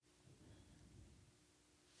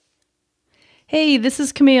Hey, this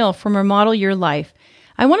is Camille from Remodel Your Life.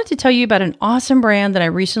 I wanted to tell you about an awesome brand that I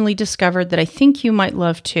recently discovered that I think you might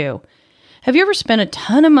love too. Have you ever spent a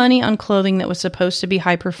ton of money on clothing that was supposed to be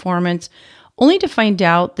high performance, only to find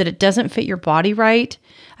out that it doesn't fit your body right?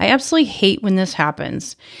 I absolutely hate when this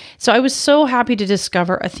happens. So I was so happy to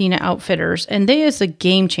discover Athena Outfitters, and they is a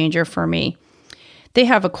game changer for me. They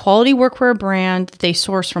have a quality workwear brand that they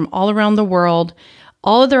source from all around the world.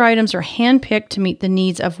 All of their items are handpicked to meet the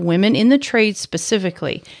needs of women in the trade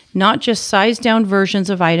specifically, not just sized down versions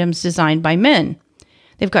of items designed by men.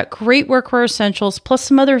 They've got great workwear essentials, plus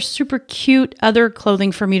some other super cute other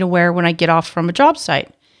clothing for me to wear when I get off from a job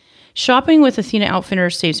site. Shopping with Athena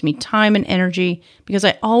Outfitters saves me time and energy because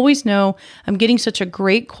I always know I'm getting such a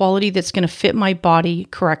great quality that's going to fit my body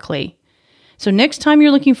correctly. So next time you're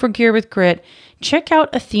looking for gear with grit, check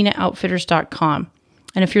out AthenaOutfitters.com.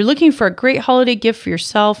 And if you're looking for a great holiday gift for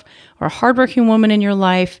yourself or a hardworking woman in your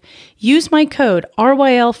life, use my code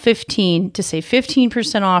RYL15 to save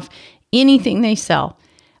 15% off anything they sell.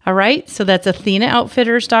 All right, so that's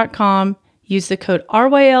AthenaOutfitters.com. Use the code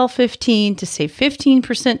RYL15 to save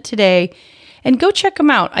 15% today. And go check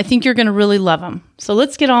them out. I think you're going to really love them. So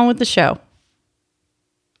let's get on with the show.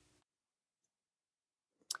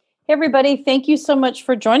 Hey everybody, thank you so much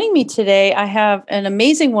for joining me today. I have an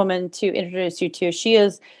amazing woman to introduce you to. She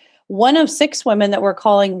is one of 6 women that we're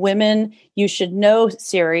calling Women You Should Know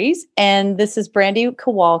series. And this is Brandy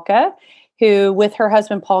Kowalka, who with her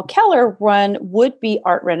husband, Paul Keller, run Would Be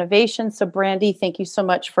Art Renovation. So Brandy, thank you so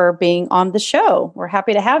much for being on the show. We're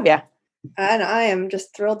happy to have you. And I am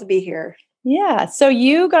just thrilled to be here. Yeah. So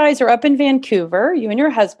you guys are up in Vancouver, you and your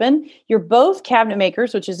husband. You're both cabinet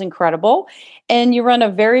makers, which is incredible. And you run a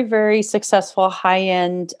very, very successful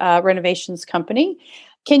high-end renovations company.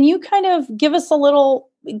 Can you kind of give us tell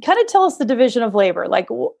us the division of labor? Like,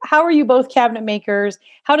 how are you both cabinet makers?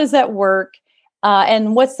 How does that work?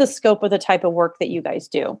 And what's the scope of the type of work that you guys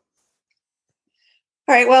do? All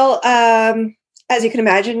right. Well, as you can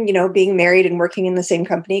imagine, being married and working in the same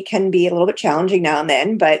company can be a little bit challenging now and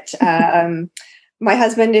then. But my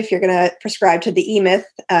husband, if you're going to prescribe to the E-Myth,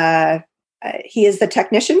 he is the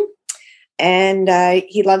technician. And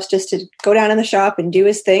he loves just to go down in the shop and do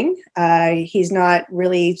his thing. He's not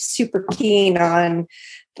really super keen on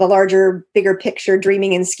the larger, bigger picture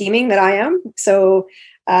dreaming and scheming that I am. So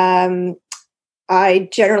I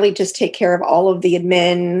generally just take care of all of the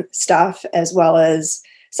admin stuff as well as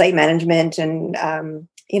site management and,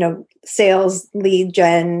 sales, lead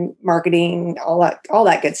gen, marketing, all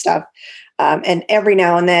that good stuff. And every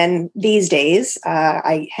now and then these days,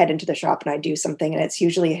 I head into the shop and I do something, and it's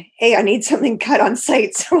usually, hey, I need something cut on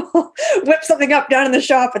site. So I'll whip something up down in the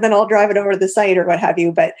shop and then I'll drive it over to the site or what have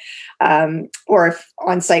you. But, or if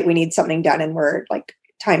on site we need something done and we're like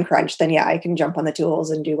time crunch, then yeah, I can jump on the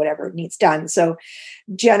tools and do whatever needs done. So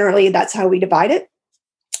generally that's how we divide it.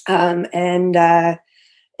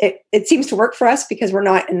 It seems to work for us because we're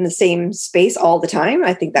not in the same space all the time.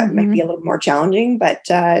 I think that might be a little more challenging, but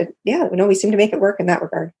we seem to make it work in that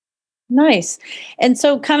regard. Nice. And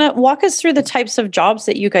so kind of walk us through the types of jobs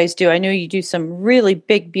that you guys do. I know you do some really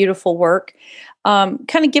big, beautiful work.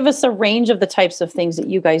 Kind of give us a range of the types of things that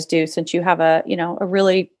you guys do, since you have a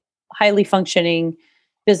really highly functioning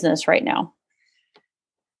business right now.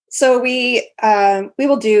 So we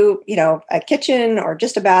will do, a kitchen or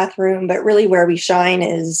just a bathroom, but really where we shine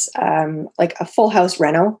is like a full house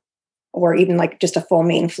reno, or even like just a full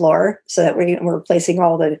main floor, so that we're replacing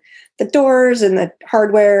all the doors and the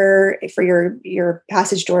hardware for your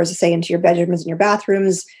passage doors, say into your bedrooms and your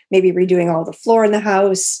bathrooms, maybe redoing all the floor in the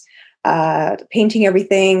house, painting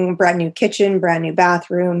everything, brand new kitchen, brand new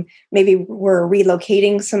bathroom. Maybe we're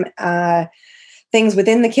relocating some things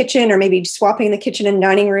within the kitchen, or maybe swapping the kitchen and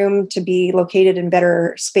dining room to be located in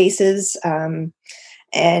better spaces.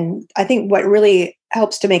 And I think what really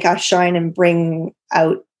helps to make us shine and bring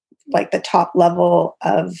out like the top level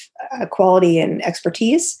of quality and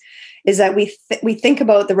expertise is that we think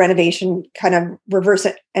about the renovation, kind of reverse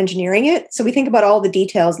engineering it. So we think about all the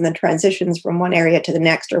details and the transitions from one area to the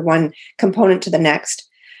next, or one component to the next,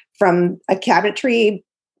 from a cabinetry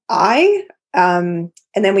eye.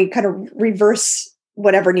 And then we kind of reverse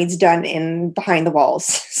whatever needs done in behind the walls.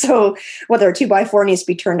 So whether a 2x4 needs to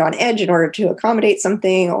be turned on edge in order to accommodate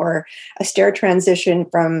something, or a stair transition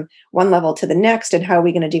from one level to the next, and how are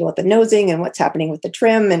we going to deal with the nosing and what's happening with the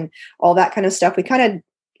trim and all that kind of stuff. We kind of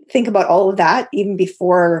think about all of that even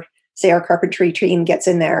before, say, our carpentry team gets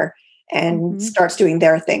in there and starts doing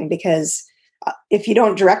their thing, because if you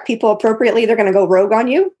don't direct people appropriately, they're going to go rogue on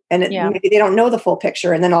you, and maybe they don't know the full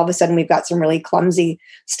picture. And then all of a sudden we've got some really clumsy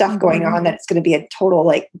stuff going on that it's going to be a total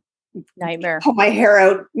like Nightmare. pull my hair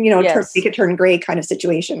out, Yes. make it turn gray kind of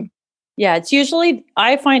situation. Yeah, it's usually,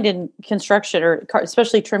 I find in construction or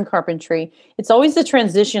especially trim carpentry, it's always the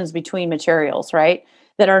transitions between materials, right?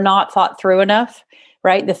 That are not thought through enough,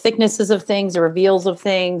 right? The thicknesses of things, the reveals of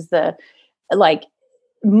things, the like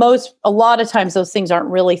a lot of times those things aren't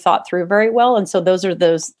really thought through very well. And so those are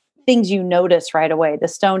those things you notice right away. The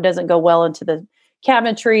stone doesn't go well into the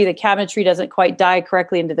cabinetry doesn't quite die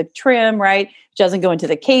correctly into the trim, right? It doesn't go into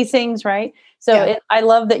the casings, right? So Yeah. I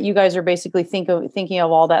love that you guys are basically thinking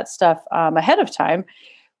of all that stuff ahead of time.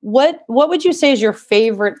 What would you say is your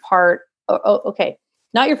favorite part? Okay,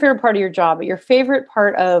 not your favorite part of your job, but your favorite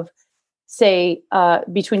part of, say,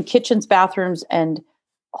 between kitchens, bathrooms, and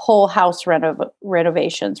whole house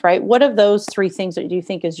renovations, right? What of those three things that do you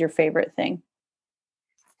think is your favorite thing?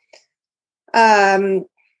 Um,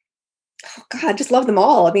 oh God, I just love them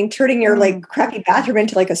all. I mean, turning your like crappy bathroom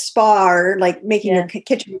into like a spa, or like making your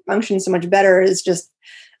kitchen function so much better is just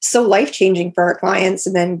so life-changing for our clients.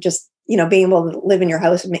 And then just, being able to live in your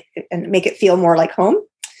house and make it feel more like home.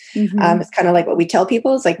 It's kind of like what we tell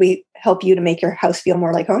people. It's like, we help you to make your house feel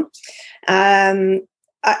more like home.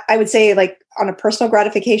 I would say, like, on a personal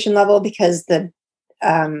gratification level, because the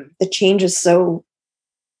change is so,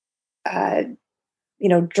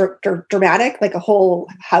 dramatic. Like, a whole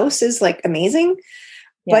house is like amazing,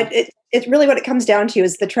 but it's really what it comes down to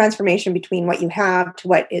is the transformation between what you have to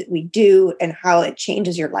what we do and how it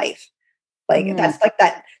changes your life. Like, that's like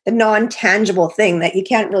the non-tangible thing that you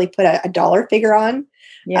can't really put a dollar figure on.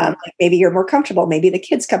 Like, maybe you're more comfortable. Maybe the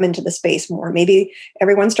kids come into the space more. Maybe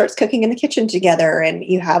everyone starts cooking in the kitchen together and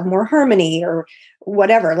you have more harmony or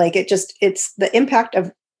whatever. Like, it's the impact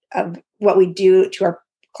of what we do to our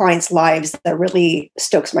clients' lives that really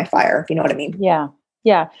stokes my fire, if you know what I mean. Yeah.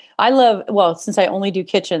 Yeah. Since I only do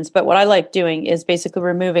kitchens, but what I like doing is basically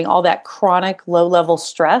removing all that chronic low level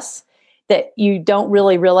stress that you don't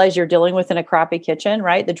really realize you're dealing with in a crappy kitchen,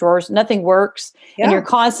 right? The drawers, nothing works. Yeah. And you're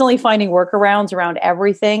constantly finding workarounds around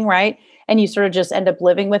everything, right? And you sort of just end up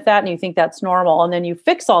living with that and you think that's normal. And then you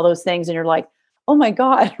fix all those things and you're like, oh my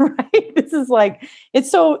God, right? This is like,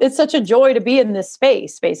 it's such a joy to be in this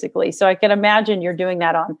space, basically. So I can imagine you're doing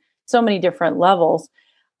that on so many different levels.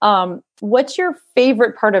 What's your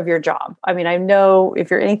favorite part of your job? I mean, I know if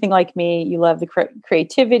you're anything like me, you love the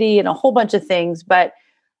creativity and a whole bunch of things, but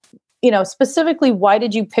specifically, why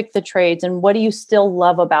did you pick the trades and what do you still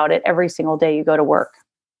love about it every single day you go to work?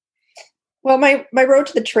 Well, my road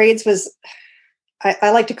to the trades was, I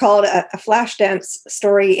like to call it a flash dance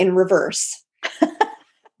story in reverse,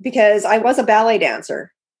 because I was a ballet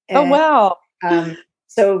dancer. Oh, wow.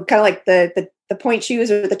 So kind of like the point shoes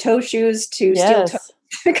or the toe shoes to steel toe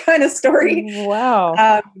kind of story.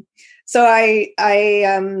 Wow. So I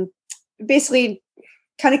basically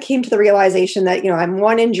kind of came to the realization that, I'm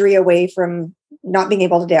one injury away from not being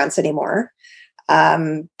able to dance anymore,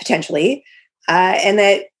 potentially. And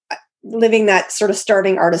that living that sort of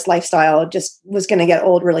starving artist lifestyle just was going to get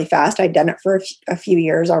old really fast. I'd done it for a few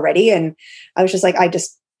years already. And I was just like, I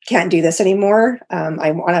just can't do this anymore. I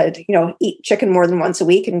want to, eat chicken more than once a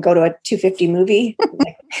week and go to a $2.50 movie.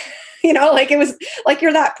 Like it was like,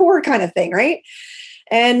 you're that poor kind of thing. Right.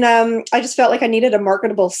 And I just felt like I needed a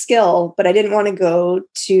marketable skill, but I didn't want to go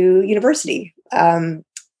to university. And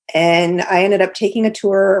I ended up taking a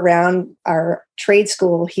tour around our trade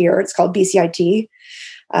school here. It's called BCIT,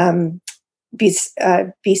 BC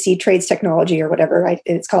Trades Technology or whatever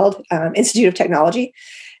it's called, Institute of Technology.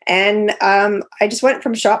 And I just went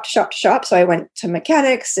from shop to shop to shop. So I went to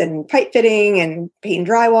mechanics and pipe fitting and paint and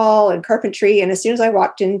drywall and carpentry. And as soon as I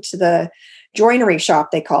walked into the joinery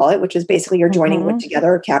shop, they call it, which is basically you're joining wood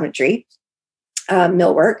together, cabinetry,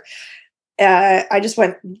 millwork. I just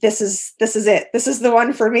went, this is it. This is the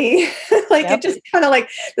one for me. It just kind of like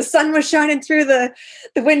the sun was shining through the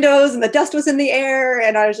windows and the dust was in the air.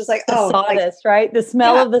 And I was just like, the sawdust, right? The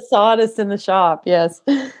smell of the sawdust in the shop. Yes.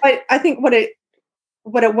 But I think what it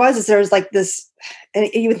was is there's like this, and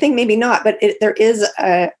you would think maybe not, but there is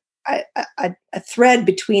a thread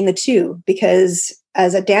between the two, because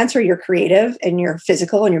as a dancer, you're creative and you're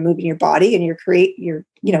physical and you're moving your body and you're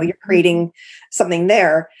creating something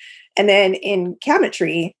there. And then in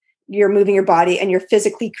cabinetry, you're moving your body and you're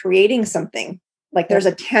physically creating something. Like there's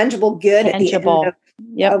a tangible good at the end of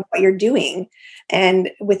what you're doing. And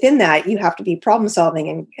within that, you have to be problem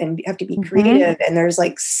solving and you have to be creative. And there's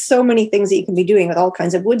like so many things that you can be doing with all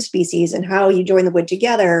kinds of wood species and how you join the wood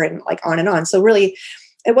together and like on and on. So really,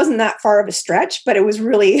 it wasn't that far of a stretch, but it was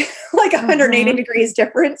really like 180 degrees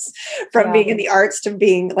difference from being in the arts to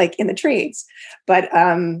being like in the trades. But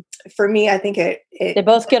for me, I think they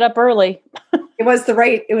both get up early. it was the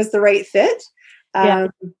right fit.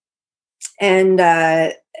 And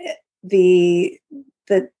the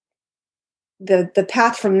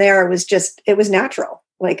path from there was just, it was natural.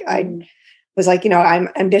 Like I was like, I'm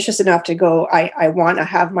ambitious enough to go, I want to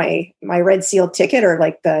have my Red Seal ticket, or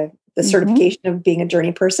like the certification of being a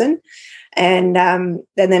journey person. And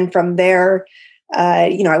then from there,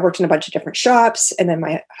 I worked in a bunch of different shops, and then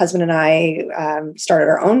my husband and I started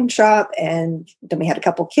our own shop, and then we had a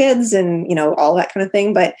couple kids, and all that kind of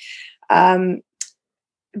thing. But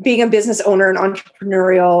being a business owner and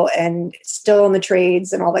entrepreneurial, and still in the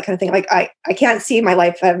trades and all that kind of thing, like I can't see my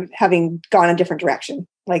life having gone a different direction.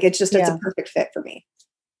 Like it's just it's a perfect fit for me.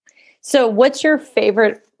 So, what's your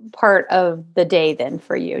favorite part of the day then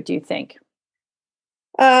for you? Do you think?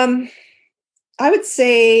 I would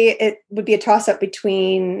say it would be a toss-up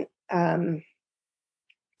between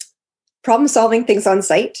problem-solving things on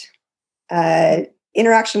site,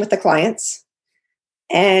 interaction with the clients,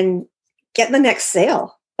 and getting the next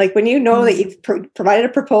sale. Like when that you've provided a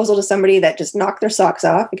proposal to somebody that just knocked their socks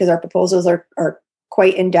off, because our proposals are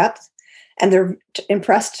quite in-depth, and they're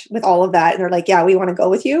impressed with all of that, and they're like, yeah, we want to go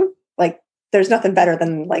with you. Like there's nothing better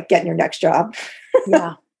than like getting your next job.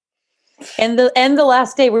 Yeah. And the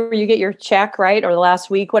last day where you get your check, right? Or the last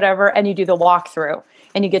week, whatever, and you do the walkthrough,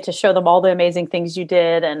 and you get to show them all the amazing things you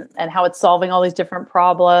did, and how it's solving all these different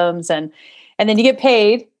problems, and then you get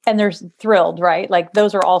paid, and they're thrilled, right? Like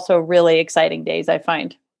those are also really exciting days, I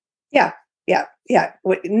find. Yeah.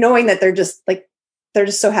 Knowing that they're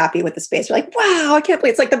just so happy with the space. You're like, wow, I can't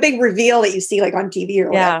believe it's like the big reveal that you see like on TV or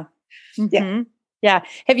whatever. Yeah.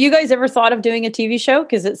 Have you guys ever thought of doing a TV show?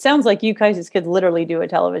 Because it sounds like you guys could literally do a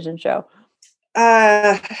television show.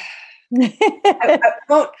 I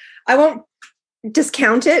won't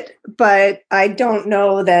discount it, but I don't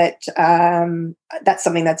know that that's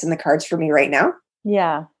something that's in the cards for me right now.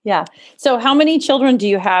 Yeah. So how many children do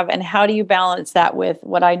you have, and how do you balance that with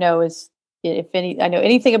what I know is, I know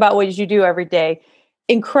anything about what you do every day,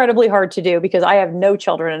 incredibly hard to do, because I have no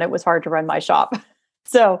children and it was hard to run my shop.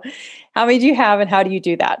 So how many do you have, and how do you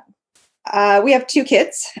do that? We have 2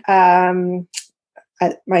 kids. My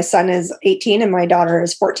son is 18 and my daughter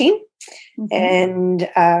is 14. And,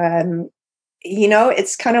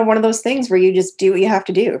 it's kind of one of those things where you just do what you have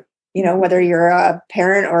to do. Whether you're a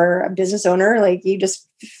parent or a business owner, like you just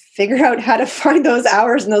figure out how to find those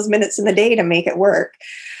hours and those minutes in the day to make it work.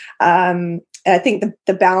 And I think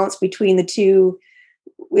the balance between the two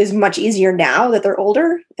is much easier now that they're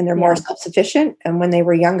older and they're more self-sufficient. And when they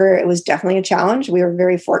were younger, it was definitely a challenge. We were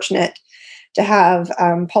very fortunate to have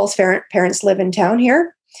Paul's parents live in town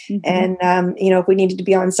here. And, if we needed to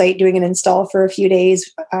be on site doing an install for a few days,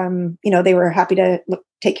 they were happy to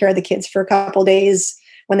take care of the kids for a couple days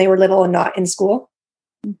when they were little and not in school.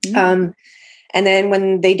 And then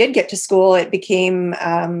when they did get to school, it became,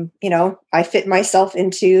 I fit myself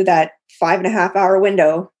into that 5.5 hour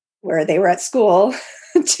window where they were at school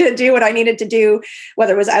to do what I needed to do,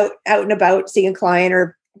 whether it was out and about seeing a client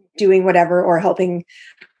or doing whatever, or helping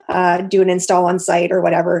do an install on site or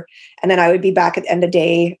whatever. And then I would be back at the end of the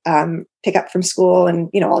day, pick up from school and,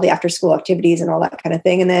 all the after school activities and all that kind of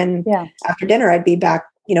thing. And then after dinner, I'd be back,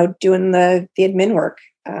 doing the admin work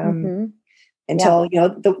until,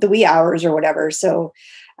 the wee hours or whatever. So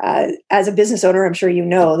as a business owner, I'm sure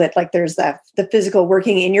that like there's the physical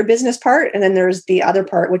working in your business part, and then there's the other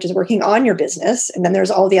part, which is working on your business. And then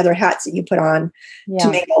there's all the other hats that you put on to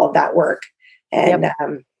make all of that work. And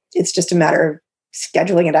it's just a matter of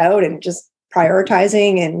scheduling it out and just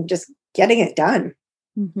prioritizing and just getting it done.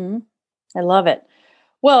 I love it.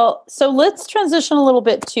 Well, so let's transition a little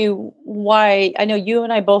bit to why I know you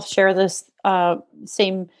and I both share this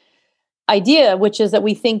same idea, which is that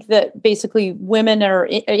we think that basically women or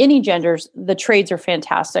any genders, the trades are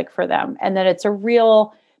fantastic for them. And that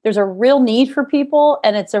there's a real need for people.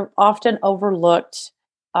 And it's an often overlooked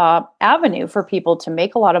avenue for people to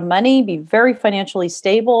make a lot of money, be very financially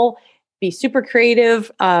stable, be super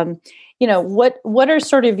creative. What are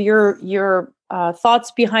sort of your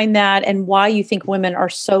thoughts behind that, and why you think women are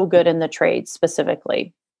so good in the trades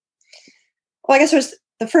specifically? Well, I guess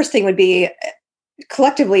the first thing would be,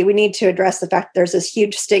 collectively, we need to address the fact that there's this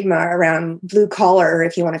huge stigma around blue collar,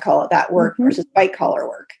 if you want to call it that, work versus white collar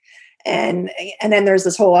work. And then there's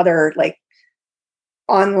this whole other like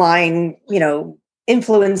online,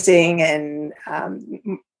 influencing and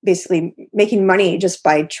basically making money just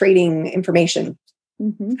by trading information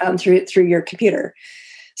through your computer.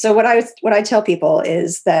 So what I tell people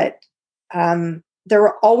is that there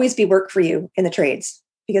will always be work for you in the trades,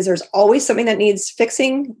 because there's always something that needs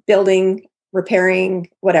fixing, building, repairing,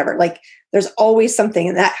 whatever. Like there's always something,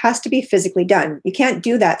 and that has to be physically done. You can't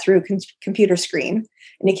do that through a computer screen,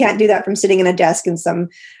 and you can't do that from sitting in a desk in some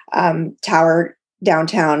tower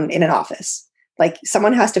downtown in an office. Like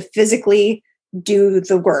someone has to physically do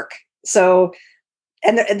the work. So,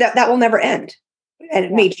 and that will never end. And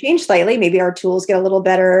it may change slightly. Maybe our tools get a little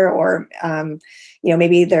better, or,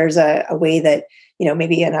 maybe there's a way that,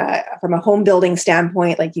 maybe from a home building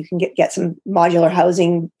standpoint, like you can get some modular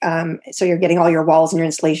housing. So you're getting all your walls and your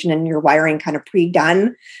insulation and your wiring kind of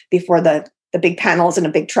pre-done before the big panels and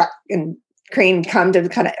a big truck and crane come to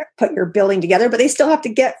kind of put your building together, but they still have to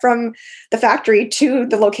get from the factory to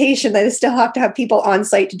the location. They still have to have people on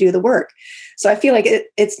site to do the work. So I feel like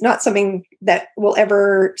it's not something that will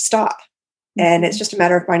ever stop. And it's just a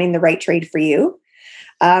matter of finding the right trade for you.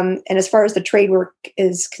 And as far as the trade work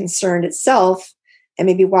is concerned itself, and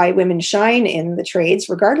maybe why women shine in the trades,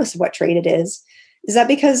 regardless of what trade it is that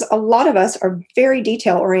because a lot of us are very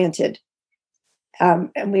detail oriented.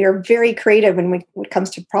 And we are very creative when it comes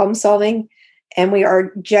to problem solving. And we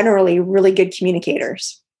are generally really good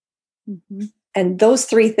communicators. Mm-hmm. And those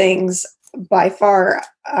three things by far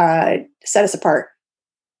set us apart.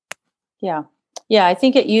 Yeah. Yeah. I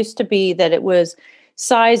think it used to be that it was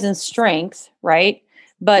size and strength, right?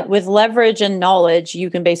 But with leverage and knowledge, you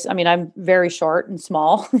can I'm very short and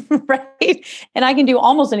small, right? And I can do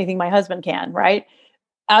almost anything my husband can, right?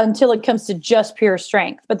 Until it comes to just pure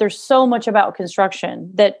strength. But there's so much about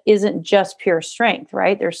construction that isn't just pure strength,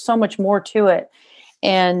 right? There's so much more to it.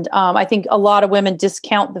 And I think a lot of women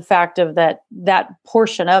discount the fact of that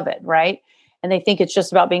portion of it, right? And they think it's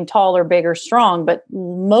just about being tall or big or strong, but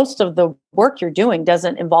most of the work you're doing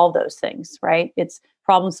doesn't involve those things, right? It's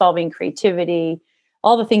problem solving, creativity,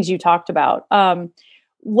 all the things you talked about.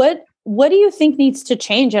 What do you think needs to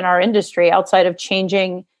change in our industry outside of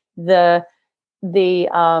changing the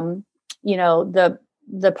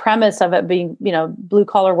premise of it being, blue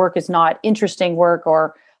collar work is not interesting work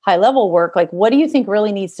or high level work? Like, what do you think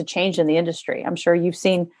really needs to change in the industry? I'm sure you've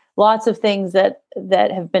seen lots of things that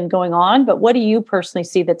have been going on, but what do you personally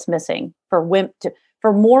see that's missing for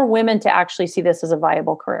more women to actually see this as a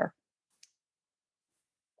viable career?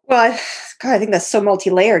 Well, I think that's so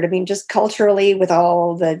multi-layered. I mean, just culturally with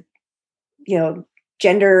all the,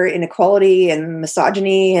 gender inequality and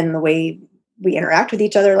misogyny and the way we interact with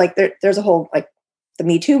each other, like there's a whole, like the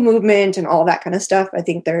Me Too movement and all that kind of stuff. I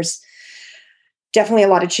think there's definitely a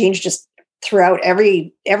lot of change just throughout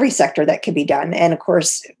every sector that can be done. And of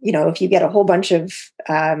course, if you get a whole bunch of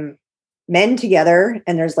men together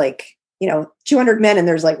and there's 200 men and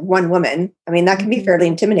there's one woman, I mean, that can be fairly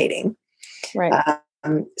intimidating. Right.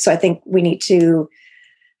 So I think we need to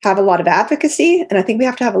have a lot of advocacy, and I think we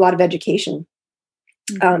have to have a lot of education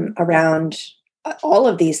around all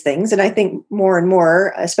of these things. And I think more and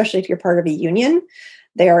more, especially if you're part of a union,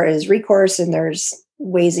 there is recourse and there's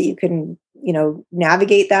ways that you can,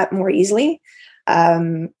 navigate that more easily.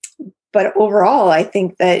 But overall, I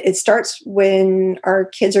think that it starts when our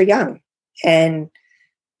kids are young. And,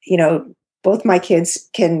 both my kids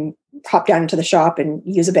can hop down into the shop and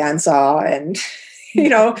use a bandsaw and,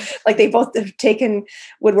 like they both have taken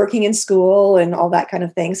woodworking in school and all that kind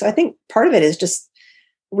of thing. So I think part of it is just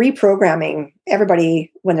reprogramming everybody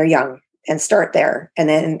when they're young and start there. And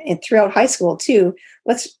then throughout high school too,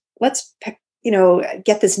 let's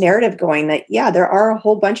get this narrative going that, there are a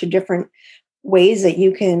whole bunch of different ways that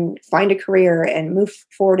you can find a career and move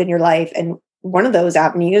forward in your life. And one of those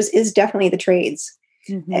avenues is definitely the trades.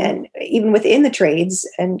 Mm-hmm. And even within the trades,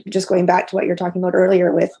 and just going back to what you're talking about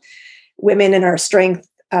earlier with women and our strength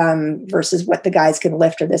versus what the guys can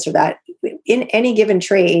lift or this or that, in any given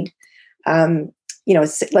trade,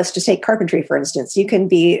 let's just take carpentry, for instance. You can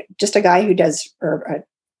be just a guy who does, or a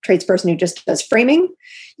tradesperson who just does framing.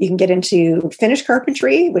 You can get into finished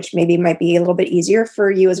carpentry, which maybe might be a little bit easier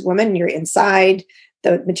for you as a woman. You're inside,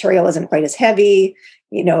 the material isn't quite as heavy.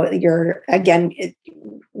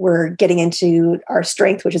 We're getting into our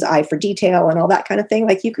strength, which is eye for detail and all that kind of thing.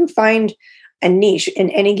 Like you can find a niche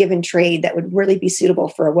in any given trade that would really be suitable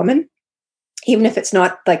for a woman, even if it's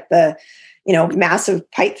not like the, massive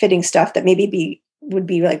pipe fitting stuff that would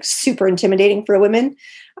be like super intimidating for a woman.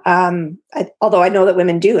 Although I know that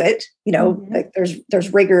women do it, like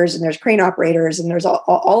there's riggers and there's crane operators and there's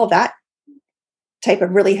all of that type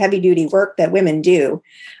of really heavy duty work that women do.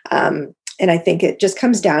 And I think it just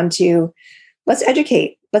comes down to, let's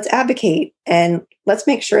educate, let's advocate, and let's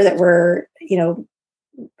make sure that we're,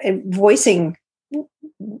 voicing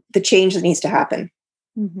the change that needs to happen.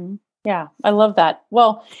 Mm-hmm. Yeah, I love that.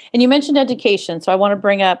 Well, and you mentioned education. So I want to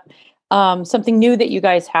bring up something new that you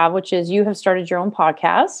guys have, which is you have started your own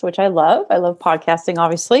podcast, which I love. I love podcasting,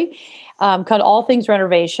 obviously, called All Things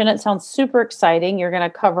Renovation. It sounds super exciting. You're going to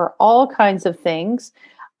cover all kinds of things.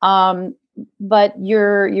 But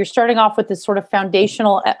you're starting off with this sort of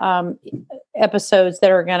foundational episodes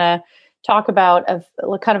that are going to talk about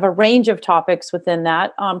kind of a range of topics within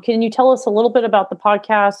that. Can you tell us a little bit about the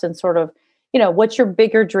podcast and sort of, what your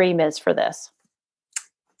bigger dream is for this?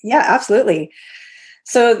 Yeah, absolutely.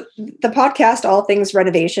 So the podcast, All Things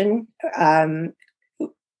Renovation,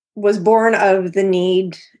 was born of the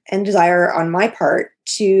need and desire on my part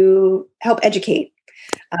to help educate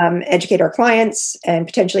our clients and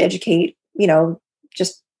potentially educate,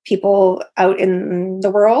 just people out in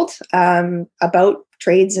the world about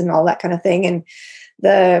trades and all that kind of thing. And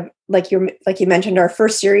like you mentioned, our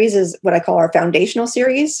first series is what I call our foundational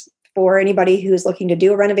series for anybody who's looking to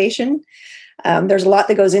do a renovation. There's a lot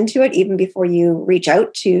that goes into it, even before you reach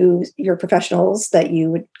out to your professionals that you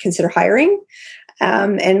would consider hiring.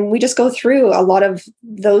 And we just go through a lot of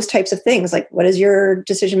those types of things, like what is your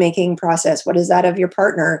decision-making process? What is that of your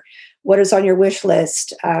partner? What is on your wish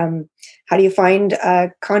list? How do you find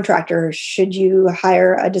a contractor? Should you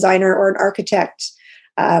hire a designer or an architect?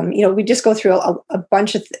 We just go through a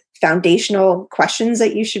bunch of foundational questions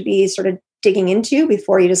that you should be sort of digging into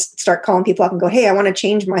before you just start calling people up and go, hey, I want to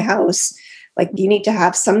change my house. Like, you need to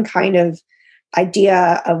have some kind of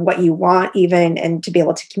idea of what you want even, and to be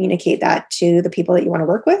able to communicate that to the people that you want to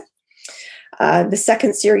work with. The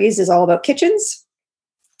second series is all about kitchens.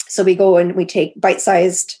 So we go and we take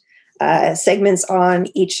bite-sized segments on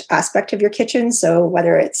each aspect of your kitchen. So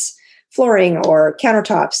whether it's flooring or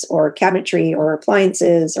countertops or cabinetry or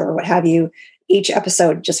appliances or what have you, each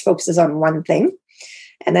episode just focuses on one thing.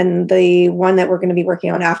 And then the one that we're going to be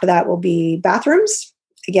working on after that will be bathrooms.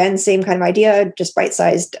 Again, same kind of idea, just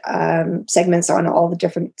bite-sized segments on all the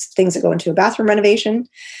different things that go into a bathroom renovation.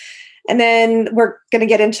 And then we're going to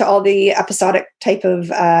get into all the episodic type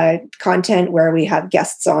of content where we have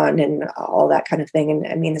guests on and all that kind of thing. And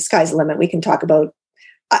I mean, the sky's the limit. We can talk about,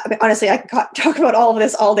 honestly, I can talk about all of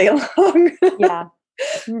this all day long. Yeah.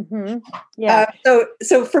 Mm-hmm. Yeah.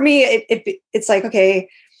 So for me, it's like, okay,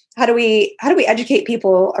 how do we educate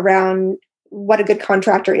people around what a good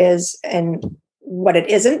contractor is and what it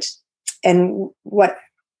isn't, and what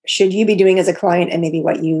should you be doing as a client, and maybe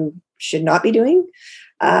what you should not be doing,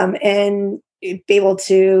 and be able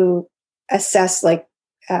to assess, like,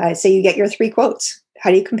 say you get your 3 quotes, how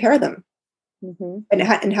do you compare them? Mm-hmm.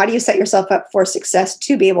 And how do you set yourself up for success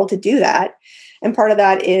to be able to do that? And part of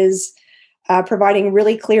that is providing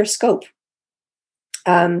really clear scope,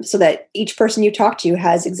 so that each person you talk to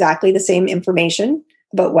has exactly the same information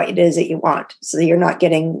about what it is that you want, so that you're not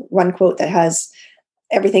getting one quote that has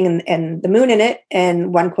everything and the moon in it,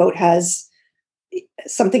 and one quote has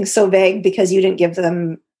something so vague because you didn't give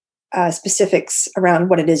them specifics around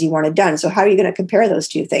what it is you wanted done. So how are you going to compare those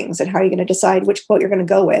two things, and how are you going to decide which quote you're going to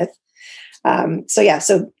go with?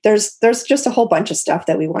 So there's just a whole bunch of stuff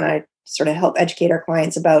that we want to sort of help educate our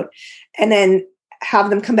clients about, and then have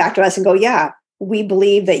them come back to us and go, yeah, we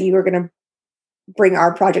believe that you are going to bring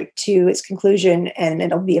our project to its conclusion and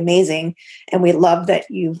it'll be amazing. And we love that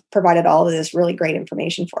you've provided all of this really great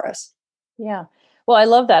information for us. Yeah. Well, I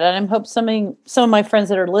love that. And I hope some of my friends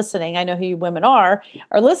that are listening, I know who you women are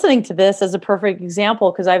listening to this as a perfect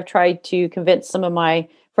example, because I've tried to convince some of my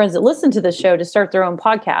friends that listen to the show to start their own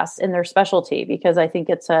podcasts in their specialty, because I think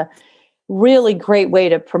it's a really great way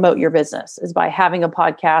to promote your business, is by having a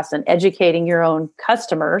podcast and educating your own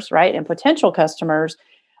customers, right, and potential customers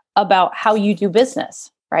about how you do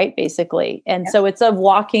business, right, basically. And so it's a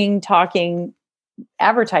walking, talking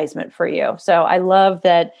advertisement for you. So I love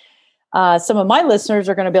that some of my listeners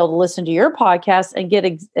are going to be able to listen to your podcast and get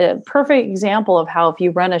a perfect example of how, if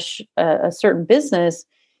you run a certain business,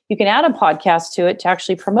 you can add a podcast to it to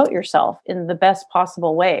actually promote yourself in the best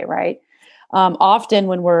possible way, right? Often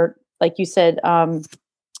when we're, like you said,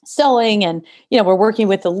 selling and, we're working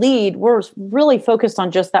with the lead, we're really focused on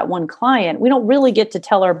just that one client. We don't really get to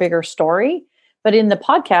tell our bigger story, but in the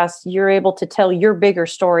podcast, you're able to tell your bigger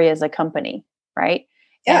story as a company, right?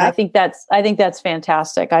 Yeah. And I think that's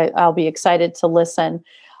fantastic. I'll be excited to listen.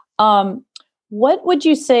 What would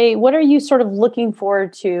you say, what are you sort of looking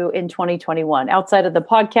forward to in 2021 outside of the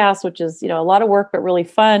podcast, which is, a lot of work, but really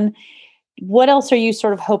fun? What else are you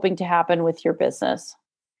sort of hoping to happen with your business?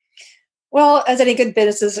 Well, as any good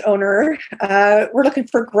business owner, we're looking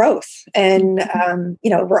for growth, and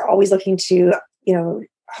we're always looking to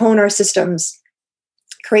hone our systems,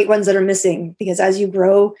 create ones that are missing, because as you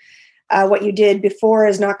grow, what you did before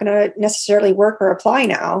is not going to necessarily work or apply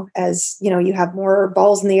now, as you have more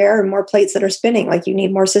balls in the air and more plates that are spinning. Like, you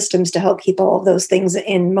need more systems to help keep all of those things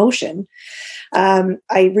in motion.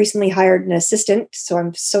 I recently hired an assistant, so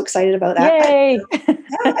I'm so excited about that. Yay!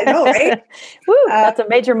 I know, right? Woo, that's a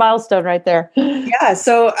major milestone right there. Yeah.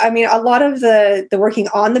 So, I mean, a lot of the working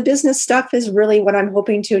on the business stuff is really what I'm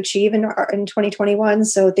hoping to achieve in 2021.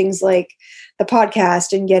 So things like the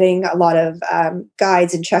podcast and getting a lot of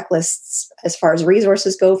guides and checklists as far as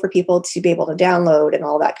resources go for people to be able to download and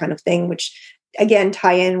all that kind of thing, which again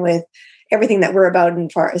tie in with everything that we're about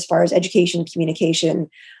as far as education, communication,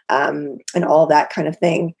 and all that kind of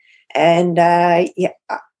thing. And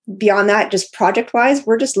beyond that, just project wise,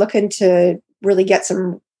 we're just looking to really get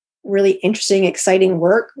some really interesting, exciting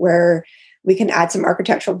work where we can add some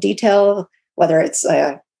architectural detail, whether it's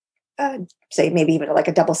say maybe even like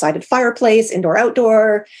a double-sided fireplace, indoor,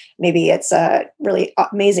 outdoor. Maybe it's a really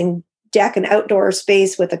amazing deck and outdoor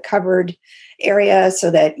space with a covered area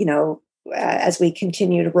so that, as we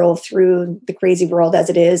continue to roll through the crazy world as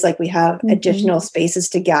it is, like we have additional spaces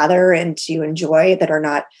to gather and to enjoy that are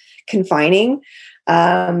not confining.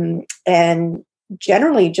 And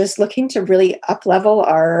generally just looking to really up-level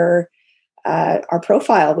our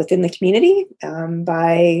profile within the community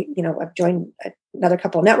by, I've joined another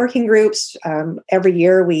couple of networking groups. Every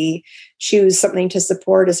year we choose something to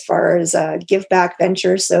support as far as give back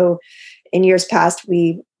ventures. So in years past,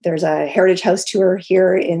 there's a Heritage House tour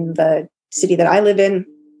here in the city that I live in.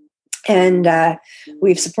 And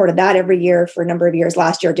we've supported that every year for a number of years.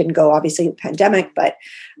 Last year didn't go, obviously, the pandemic, but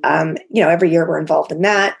every year we're involved in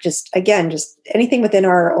that. Just anything within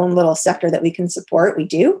our own little sector that we can support, we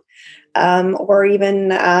do. Or even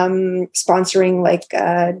sponsoring like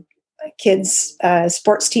a kids'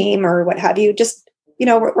 sports team or what have you. Just,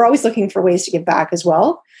 we're always looking for ways to give back as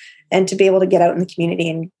well, and to be able to get out in the community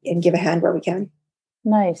and give a hand where we can.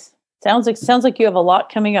 Nice. Sounds like you have a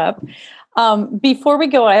lot coming up. Before we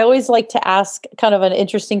go, I always like to ask kind of an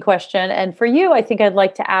interesting question. And for you, I think I'd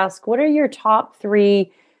like to ask, what are your top three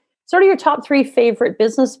favorite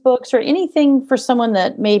business books, or anything for someone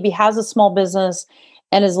that maybe has a small business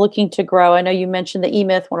and is looking to grow? I know you mentioned the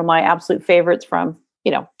E-Myth, one of my absolute favorites from,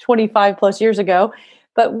 25 plus years ago,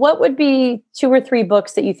 but what would be 2 or 3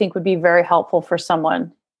 books that you think would be very helpful for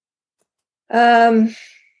someone? Well,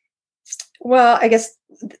 I guess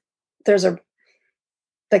there's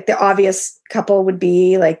the obvious couple would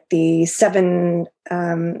be like the 7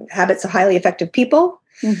 Habits of Highly Effective People,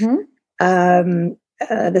 the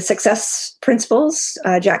Success Principles,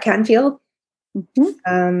 Jack Canfield.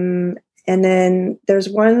 And then there's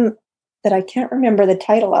one that I can't remember the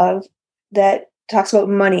title of that talks about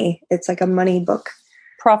money. It's like a money book.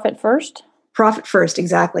 Profit First? Profit First,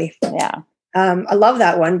 exactly. Yeah. I love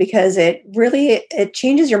that one because it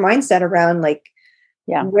changes your mindset around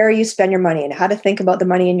where you spend your money and how to think about the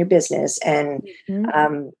money in your business, and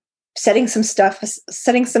setting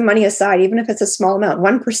some money aside, even if it's a small amount,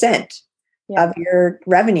 1% of your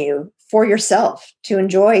revenue for yourself to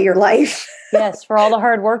enjoy your life. Yes, for all the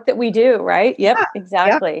hard work that we do, right? Yep,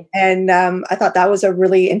 exactly. Yeah. And I thought that was a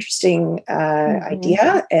really interesting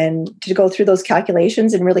idea, and to go through those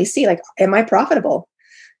calculations and really see, am I profitable?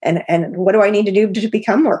 And what do I need to do to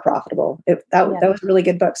become more profitable? That was a really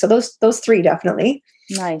good book. So those 3 definitely.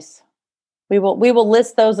 Nice. We will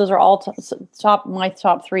list those. Those are all my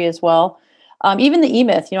top 3 as well. Even the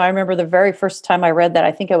E-Myth. I remember the very first time I read that.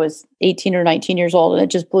 I think I was 18 or 19 years old, and it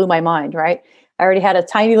just blew my mind. Right. I already had a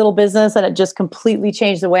tiny little business, and it just completely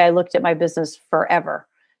changed the way I looked at my business forever,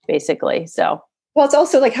 basically. So, well, it's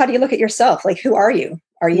also how do you look at yourself? Who are you?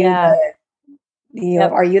 Are you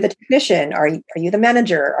are you the technician? Are you the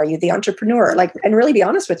manager? Are you the entrepreneur? And really be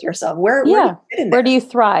honest with yourself. Where do you fit in there? Where do you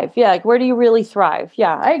thrive? Yeah. Where do you really thrive?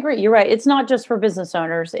 Yeah, I agree. You're right. It's not just for business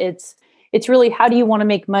owners. It's really, how do you want to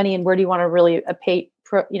make money, and where do you want to really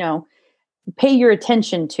pay your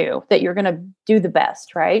attention to, that you're going to do the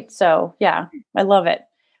best. Right. So yeah, I love it.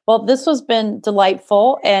 Well, this has been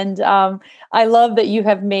delightful. And I love that you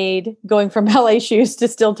have made going from LA shoes to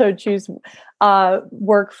steel-toed shoes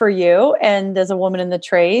work for you, and as a woman in the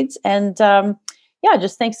trades. And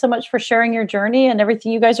just thanks so much for sharing your journey and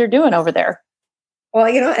everything you guys are doing over there. Well,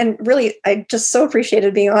 and really, I just so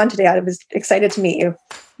appreciated being on today. I was excited to meet you.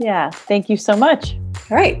 Yeah. Thank you so much.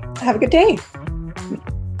 All right. Have a good day.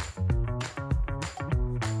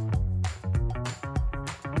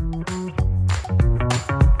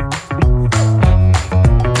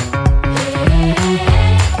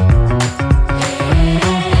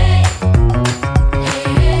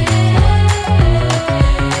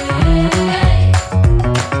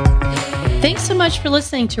 Thanks so much for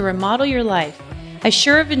listening to Remodel Your Life. I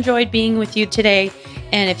sure have enjoyed being with you today.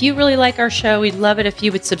 And if you really like our show, we'd love it if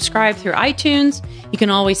you would subscribe through iTunes. You can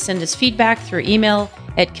always send us feedback through email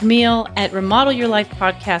at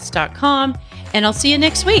Camille@remodelyourlifepodcast.com. And I'll see you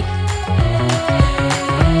next week.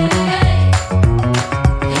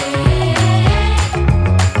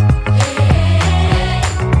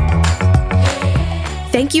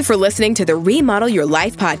 Thank you for listening to the Remodel Your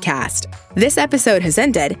Life podcast. This episode has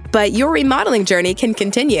ended, but your remodeling journey can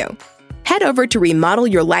continue. Head over to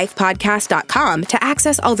remodelyourlifepodcast.com to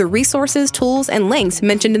access all the resources, tools, and links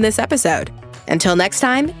mentioned in this episode. Until next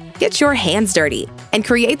time, get your hands dirty and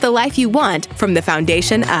create the life you want from the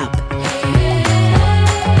foundation up.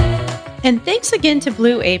 And thanks again to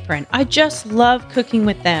Blue Apron. I just love cooking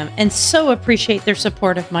with them and so appreciate their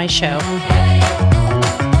support of my show.